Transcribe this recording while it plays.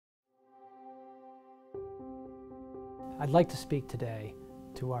I'd like to speak today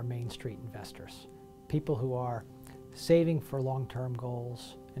to our Main Street investors, people who are saving for long-term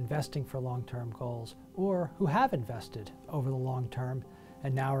goals, investing for long-term goals, or who have invested over the long term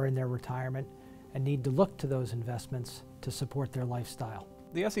and now are in their retirement and need to look to those investments to support their lifestyle.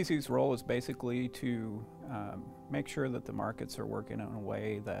 The SEC's role is basically to make sure that the markets are working in a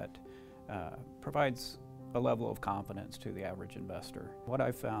way that provides a level of confidence to the average investor. What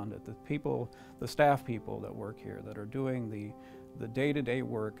I've found that the staff people that work here that are doing the day-to-day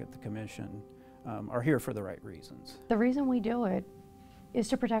work at the Commission are here for the right reasons. The reason we do it is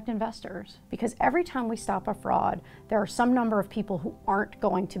to protect investors, because every time we stop a fraud, there are some number of people who aren't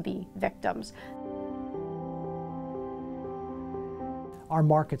going to be victims. Our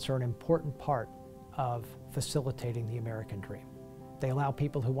markets are an important part of facilitating the American dream. They allow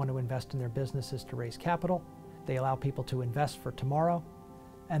people who want to invest in their businesses to raise capital, they allow people to invest for tomorrow,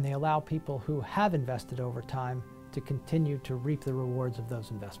 and they allow people who have invested over time to continue to reap the rewards of those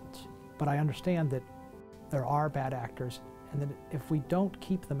investments. But I understand that there are bad actors, and that if we don't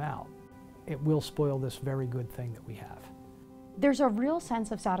keep them out, it will spoil this very good thing that we have. There's a real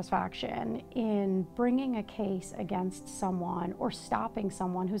sense of satisfaction in bringing a case against someone or stopping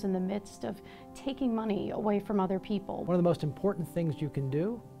someone who's in the midst of taking money away from other people. One of the most important things you can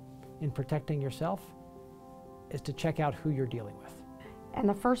do in protecting yourself is to check out who you're dealing with. And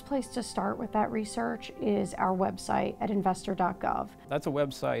the first place to start with that research is our website at investor.gov. That's a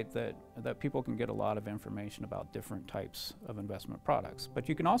website that people can get a lot of information about different types of investment products. But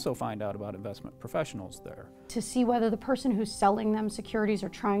you can also find out about investment professionals there. To see whether the person who's selling them securities or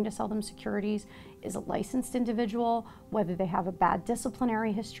trying to sell them securities is a licensed individual, whether they have a bad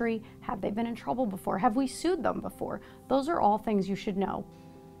disciplinary history, have they been in trouble before, have we sued them before? Those are all things you should know.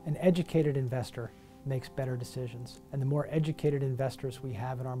 An educated investor makes better decisions, and the more educated investors we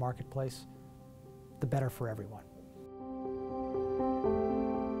have in our marketplace, the better for everyone.